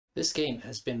This game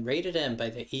has been rated M by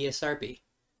the ESRB.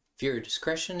 Viewer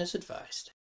discretion is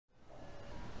advised.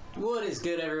 What is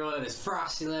good, everyone? It's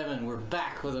FrostyLemon. We're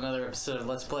back with another episode of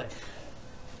Let's Play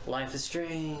Life is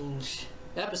Strange.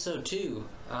 Episode 2.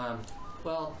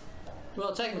 Well,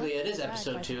 technically it is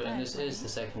episode 2, and this is the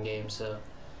second game, so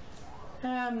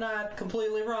I'm not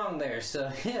completely wrong there.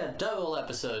 So, yeah, double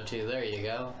episode 2. There you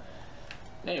go.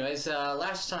 Anyways,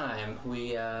 last time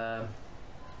we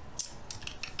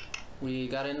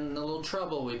got in a little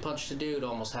trouble. We punched a dude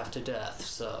almost half to death.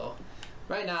 So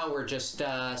right now we're just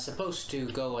supposed to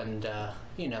go and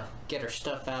you know, get our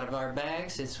stuff out of our bag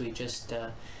since we just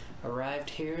arrived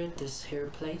here at this here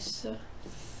place.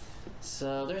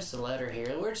 So there's the letter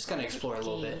here. We're just gonna explore a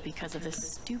little bit because of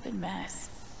this stupid mess.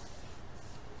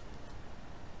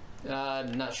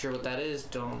 Not sure what that is.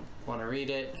 Don't want to read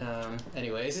it.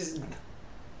 Anyways,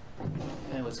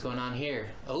 and what's going on here?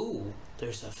 Oh,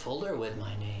 there's a folder with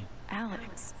my name.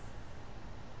 Alex.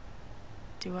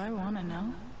 Do I want to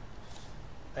know?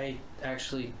 I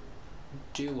actually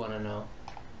do want to know.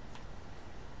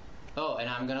 Oh, and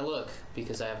I'm gonna look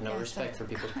because I have no respect for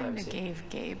people's privacy. Gave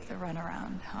Gabe the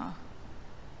runaround, huh?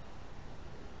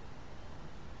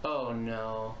 Oh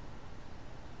no.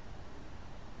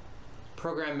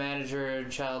 Program manager,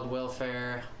 child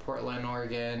welfare, Portland,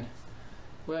 Oregon.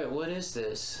 Wait, what is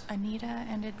this? Anita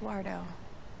and Eduardo.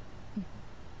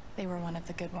 They were one of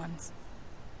the good ones.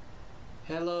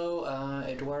 Hello,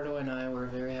 Eduardo and I were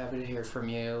very happy to hear from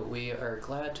you. We are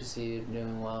glad to see you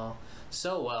doing well.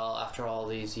 So well after all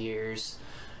these years.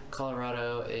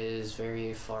 Colorado is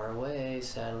very far away.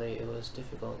 Sadly, it was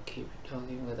difficult to keep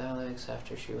talking with Alex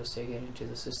after she was taken into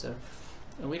the system.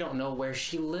 And we don't know where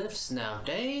she lives now.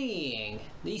 Dang!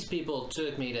 These people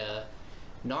took me to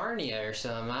Narnia or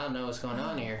something. I don't know what's going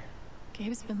on here.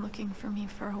 Gabe's been looking for me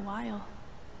for a while.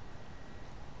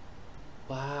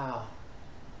 Wow.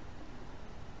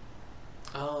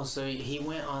 Oh, so he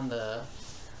went on the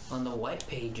white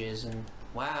pages and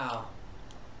wow.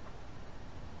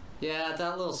 Yeah,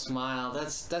 that little smile.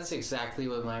 That's exactly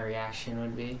what my reaction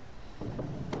would be.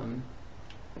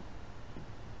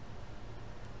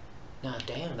 No,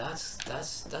 damn,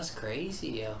 that's crazy,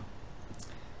 yo.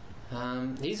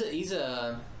 He's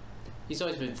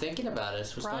always been thinking about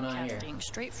us. What's going on here? Broadcasting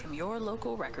straight from your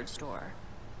local record store.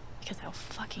 Because how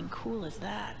fucking cool is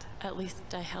that? At least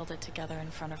I held it together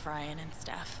in front of Ryan and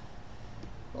Steph.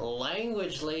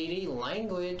 Language, lady,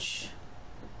 language.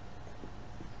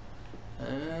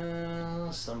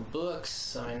 Some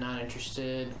books. I'm not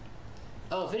interested.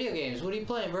 Oh, video games. What are you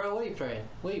playing, bro? What are you playing?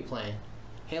 What are you playing?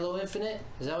 Halo Infinite?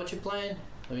 Is that what you're playing?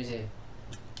 Let me see.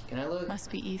 Can I look?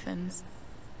 Must be Ethan's.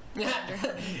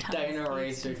 Dino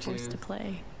Racer 2. To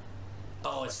play.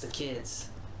 Oh, it's the kids.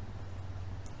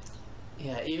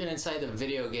 Yeah, even inside the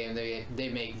video game, they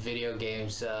make video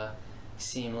games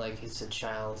seem like it's a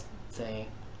child thing.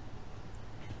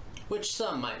 Which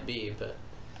some might be, but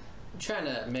I'm trying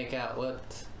to make out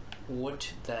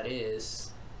what that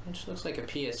is. It just looks like a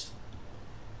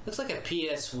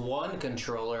PS1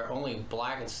 controller, only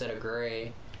black instead of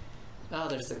gray. Oh,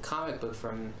 there's the comic book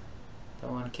from that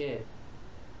one kid.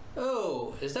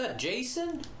 Oh, is that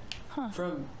Jason? Huh.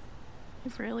 From...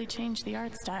 You've really changed the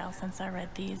art style since I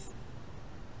read these.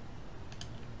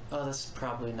 Oh, that's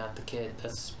probably not the kid.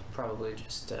 That's probably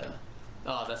just,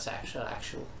 oh, that's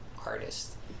actual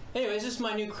artist. Anyways, this is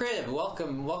my new crib.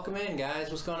 Welcome in, guys.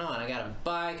 What's going on? I got a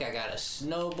bike. I got a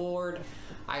snowboard.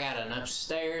 I got an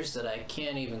upstairs that I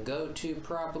can't even go to,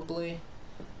 probably.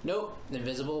 Nope.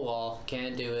 Invisible wall.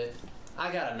 Can't do it. I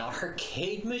got an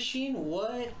arcade machine?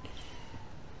 What?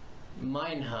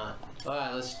 Mine hunt.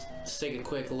 Alright, let's take a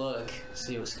quick look.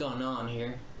 See what's going on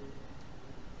here.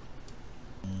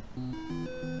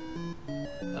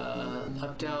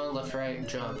 Up, down, left, right,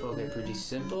 jump. Okay, pretty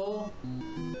simple.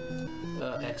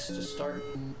 X to start.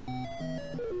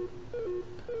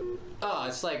 Oh,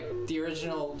 it's like the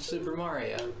original Super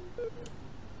Mario.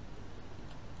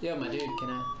 Yo, my dude,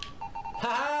 can I...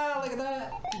 Ha! Look at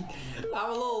that! I'm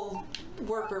a little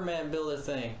worker man builder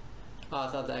thing. Oh,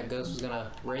 I thought that ghost was gonna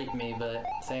rape me, but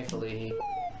thankfully he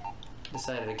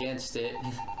decided against it.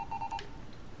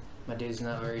 My dude's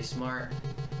not very smart.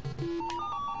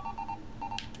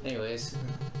 Anyways,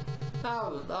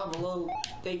 I'm a little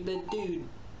big dude.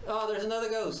 Oh, there's another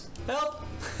ghost. Help!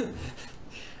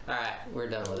 Alright, we're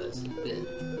done with this.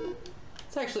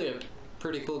 It's actually a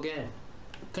pretty cool game.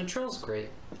 Control's great.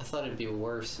 I thought it'd be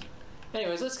worse.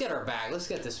 Anyways, let's get our bag. Let's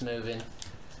get this moving.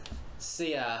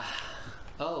 See,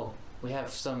 oh, we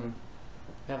have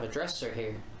a dresser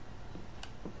here.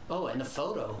 Oh, and a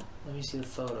photo. Let me see the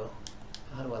photo.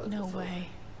 How do I look at the photo? No way.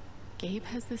 Gabe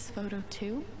has this photo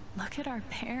too? Look at our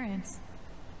parents.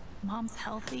 Mom's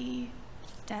healthy.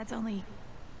 Dad's only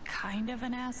kind of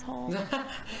an asshole.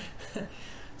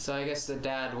 So I guess the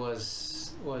dad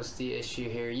was the issue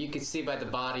here. You could see by the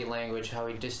body language how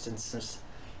he distances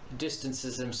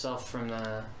himself from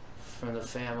the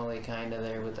family, kind of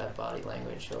there with that body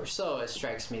language, or so it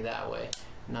strikes me that way.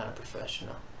 I'm not a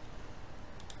professional.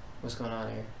 What's going on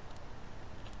here?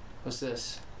 What's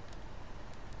this?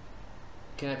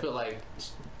 Can I put like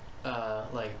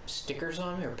stickers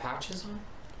on me or patches on?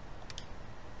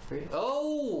 Free?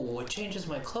 Oh, it changes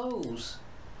my clothes.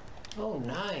 Oh,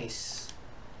 nice.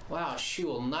 Wow, she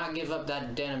will not give up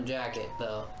that denim jacket,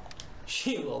 though.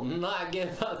 She will not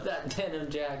give up that denim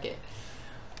jacket.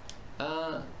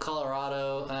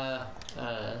 Colorado, I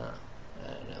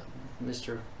don't know.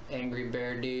 Mr. Angry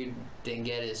Bear dude didn't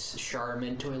get his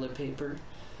Charmin toilet paper.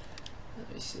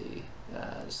 Let me see.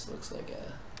 This looks like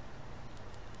a...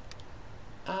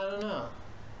 I don't know.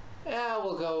 Yeah,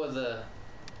 we'll go with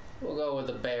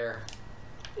the bear.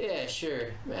 Yeah,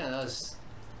 sure. Man, now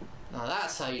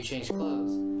that's how you change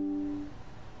clothes.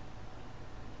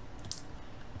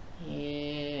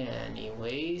 Yeah,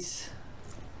 anyways.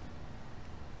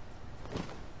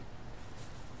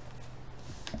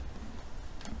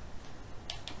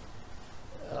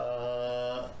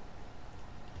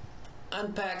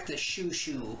 Unpack the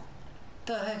shoo-shoo.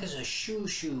 The heck is a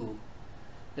shoo-shoo?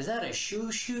 Is that a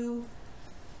shoo-shoo?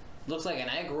 Looks like an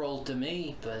egg roll to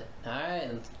me, but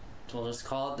alright, we'll just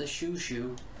call it the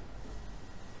shoo-shoo.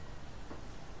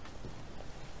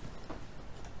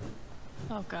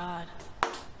 Oh God.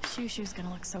 Shoo-shoo's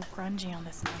gonna look so grungy on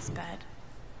this nice bed.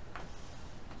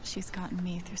 She's gotten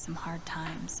me through some hard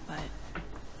times, but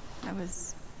I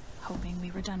was hoping we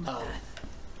were done with that.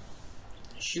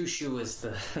 Shoo-shoo is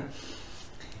the...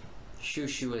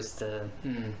 Shoo-shoo is the...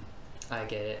 I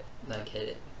get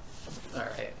it.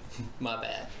 Alright. My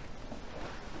bad.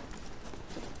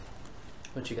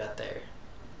 What you got there?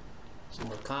 Some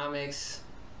more comics.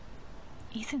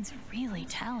 Ethan's really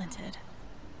talented.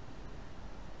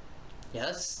 Yeah,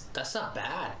 that's not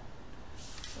bad.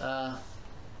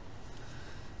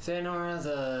 Thanora,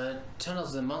 the tunnels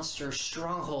of the monster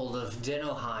stronghold of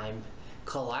Dinoheim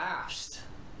collapsed.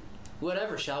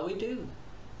 Whatever shall we do?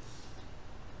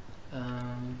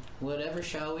 Whatever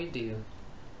shall we do?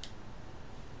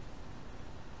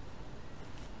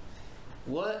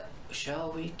 What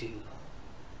shall we do?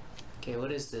 Okay,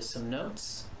 what is this? Some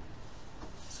notes?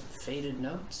 Some faded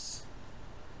notes?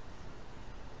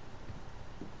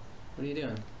 What are you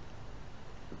doing?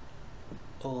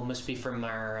 Oh, must be from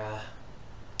our,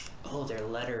 oh, they're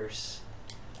letters.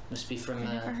 Must be from,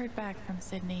 I never heard back from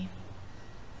Sydney.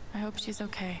 I hope she's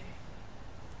okay.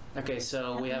 Okay,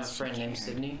 so we have a friend named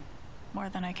Sydney. More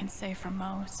than I can say for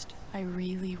most. I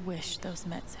really wish those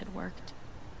Mets had worked.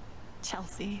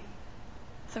 Chelsea.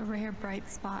 The rare bright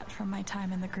spot from my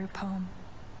time in the group home.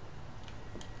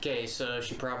 Okay, so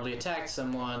she probably attacked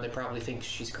someone. They probably think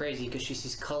she's crazy because she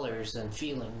sees colors and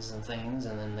feelings and things,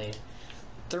 and then they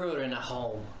threw her in a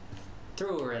home.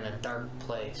 Threw her in a dark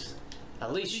place.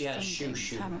 At least she had a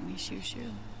shoo-shoo. Haven't we,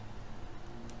 shoo-shoo?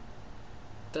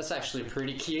 That's actually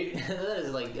pretty cute. That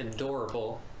is, like,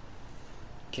 adorable.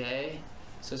 Okay,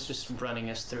 so it's just running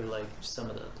us through, like, some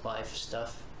of the life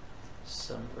stuff.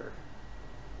 Some of her...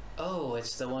 Oh,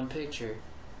 it's the one picture.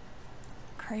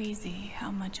 Crazy how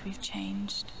much we've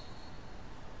changed.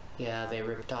 Yeah, they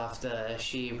ripped off the...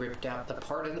 She ripped out the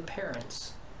part of the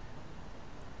parents.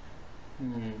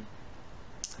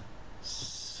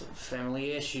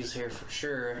 Family issues here for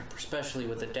sure, especially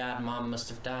with the dad. Mom must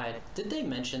have died. Did they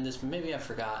mention this? Maybe I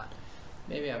forgot.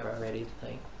 Maybe I've already,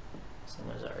 like,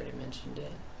 someone's already mentioned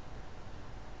it.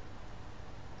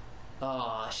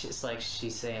 Oh, it's like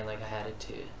she's saying, like, I had it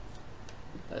too.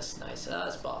 That's nice. Oh,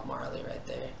 that's Bob Marley right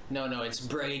there. No, it's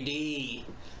Brady.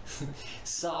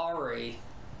 Sorry.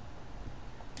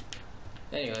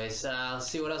 Anyways, let's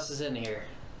see what else is in here.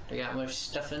 We got much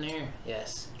stuff in here?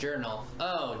 Yes. Journal.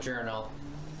 Oh, journal.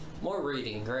 More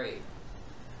reading. Great.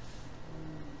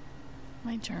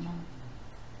 My journal.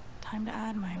 Time to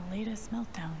add my latest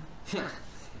meltdown.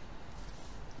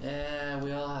 Yeah,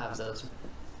 we all have those.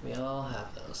 We all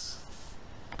have those.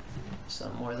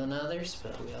 Some more than others,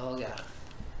 but we all got them.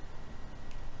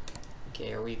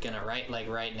 Okay, are we gonna write, like,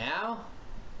 right now?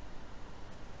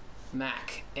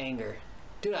 Mac. Anger.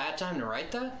 Dude, I had time to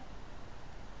write that?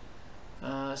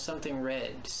 Something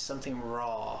red. Something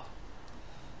raw.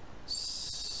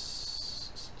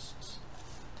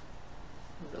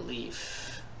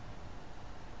 Relief.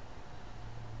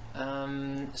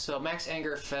 So Mac's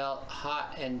anger felt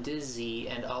hot and dizzy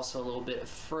and also a little bit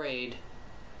afraid.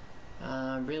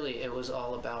 Really, it was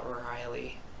all about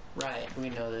Riley. Right, we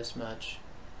know this much.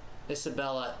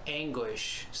 Isabella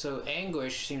Anguish. So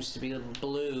Anguish seems to be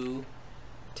blue.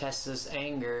 Tessa's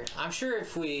anger. I'm sure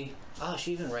if we... Oh,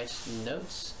 she even writes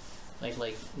notes. Like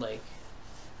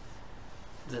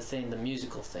the thing, the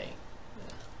musical thing.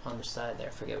 On the side there.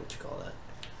 I forget what you call that.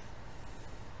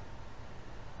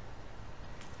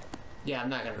 Yeah, I'm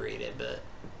not going to read it, but...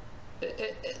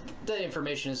 the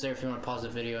information is there if you want to pause the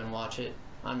video and watch it.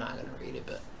 I'm not going to read it,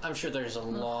 but I'm sure there's a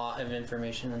lot of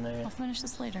information in there. I'll finish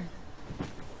this later.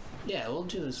 Yeah, we'll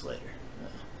do this later.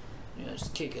 You know,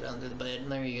 just kick it under the bed,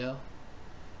 and there you go.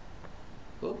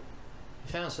 Oh,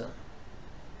 you found some.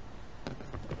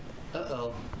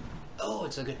 Uh-oh. Oh,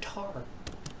 it's a guitar.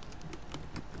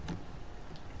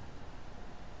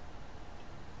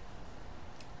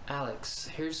 Alex,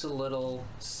 here's a little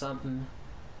something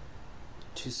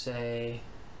to say.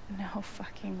 No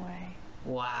fucking way.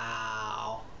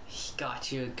 Wow. He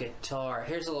got you a guitar.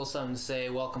 Here's a little something to say.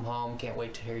 Welcome home. Can't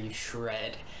wait to hear you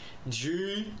shred.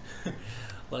 G.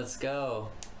 Let's go.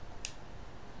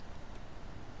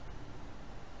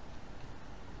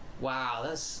 Wow,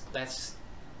 that's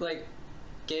like,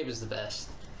 Gabe is the best.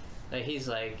 Like,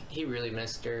 he really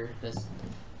missed her.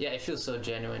 Yeah, it feels so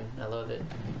genuine. I love it.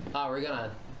 Oh, we're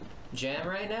gonna jam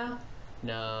right now?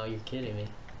 No, you're kidding me.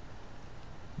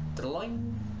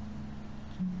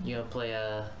 You gonna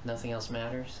play Nothing Else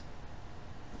Matters?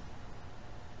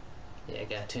 Yeah, I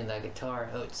gotta tune that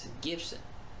guitar. Oh, it's a Gibson.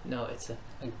 No, it's a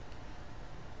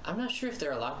I'm not sure if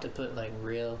they're allowed to put like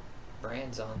real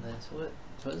brands on this. What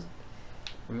is it?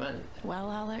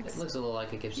 Well, Alex, it looks a little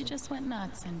like a Gibson. You just went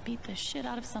nuts and beat the shit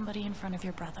out of somebody in front of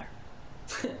your brother.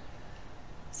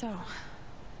 So,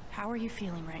 how are you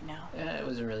feeling right now? Yeah, it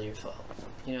wasn't really your fault.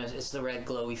 You know, it's the red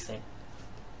glowy thing.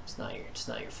 It's not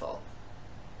your fault.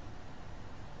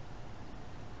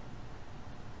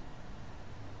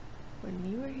 When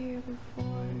you were here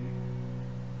before,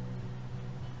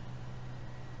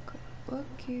 could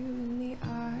look you in the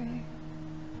eye.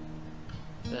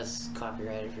 That's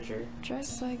copyrighted for sure.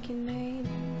 Dressed like an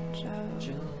angel.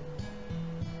 Your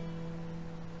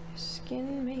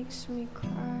skin makes me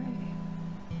cry.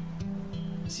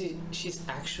 See, she's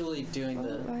actually doing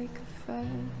the... Like a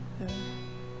feather.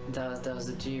 That was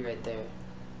the G right there.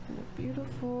 In a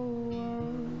beautiful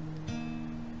world.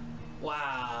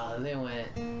 Wow, they went...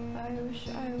 I wish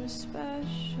I was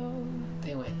special.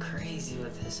 They went crazy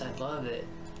with this. I love it.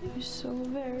 You're so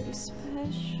very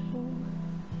special.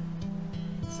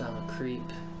 So I'm a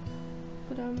creep.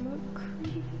 But I'm a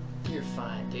creep. You're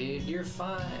fine, dude. You're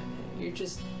fine. You're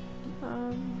just...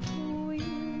 I'm a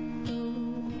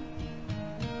weirdo.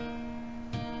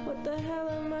 What the hell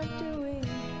am I doing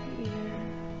here?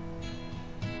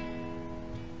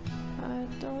 I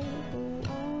don't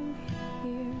belong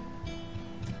here.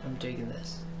 I'm digging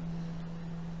this.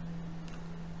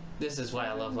 This is why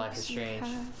I love Life is Strange.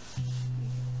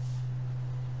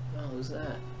 Oh, who's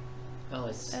that? Oh,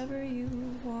 it's... Whatever you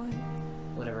want.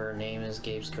 Whatever her name is,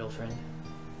 Gabe's girlfriend.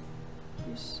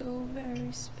 You're so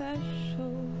very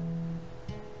special.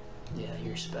 Yeah,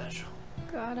 you're special.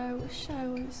 God, I wish I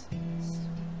was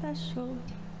special.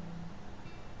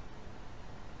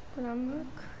 But I'm a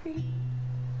creep.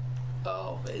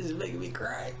 Oh, it's making me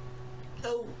cry.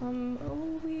 Oh. I'm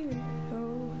a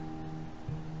weirdo.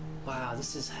 Wow,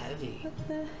 this is heavy. What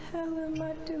the hell am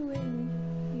I doing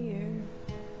here?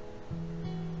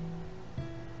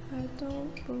 I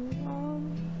don't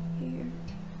belong here.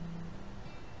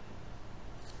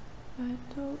 I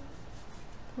don't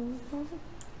belong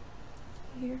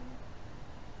here.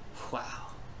 Wow.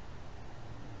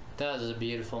 That was a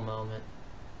beautiful moment.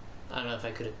 I don't know if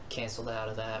I could have canceled out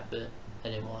of that, but I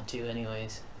didn't want to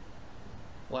anyways.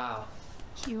 Wow.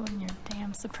 You and your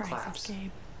damn surprises, Claps.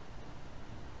 Gabe.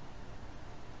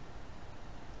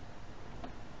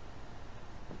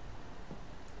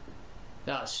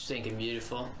 That was stinking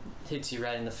beautiful. Hits you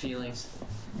right in the feelings.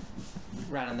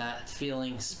 Right on that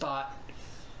feeling spot.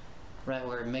 Right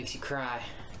where it makes you cry.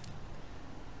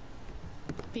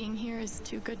 Being here is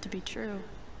too good to be true.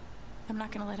 I'm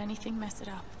not gonna let anything mess it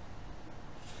up.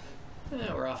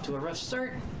 Yeah, we're off to a rough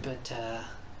start, but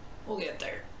we'll get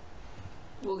there.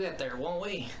 We'll get there, won't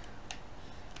we?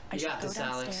 I You should got go this,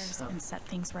 downstairs Alex. and set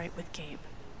things right with Gabe.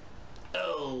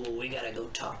 Oh, we gotta go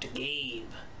talk to Gabe.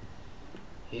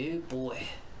 Oh boy,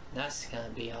 that's gonna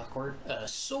be awkward. A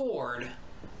sword?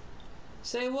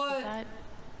 Say what? Is that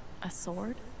a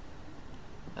sword?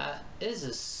 That is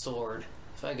a sword.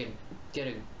 If I could get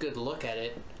a good look at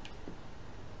it.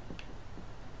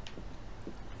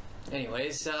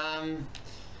 Anyways, I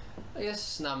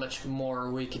guess not much more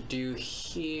we could do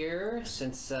here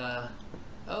since,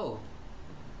 oh.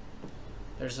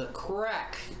 There's a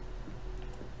crack.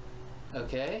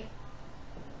 Okay.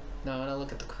 No, I want to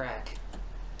look at the crack.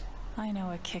 I know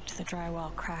it kicked the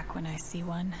drywall crack when I see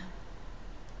one.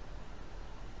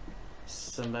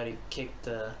 Somebody kicked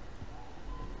the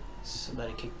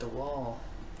wall.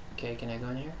 Okay, can I go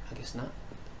in here? I guess not.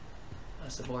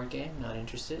 That's the board game. Not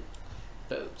interested.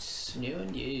 Boats, new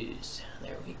and used.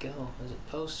 There we go. There's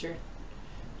a poster.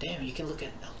 Damn, you can look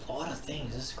at a lot of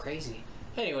things. This is crazy.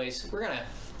 Anyways, we're gonna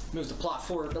move the plot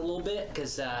forward a little bit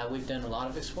because we've done a lot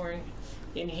of exploring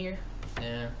in here.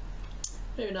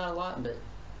 Maybe not a lot, but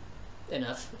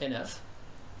enough.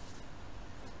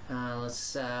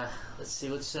 Let's see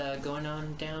what's going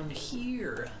on down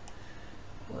here,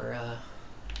 where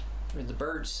the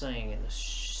birds sing and the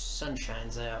sun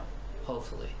shines out.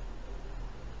 Hopefully.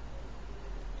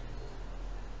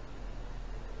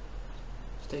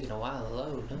 It's taking a while to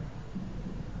load, huh?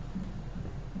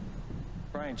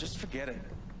 Brian, just forget it.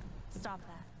 Stop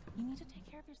that. You need to take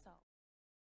care of yourself.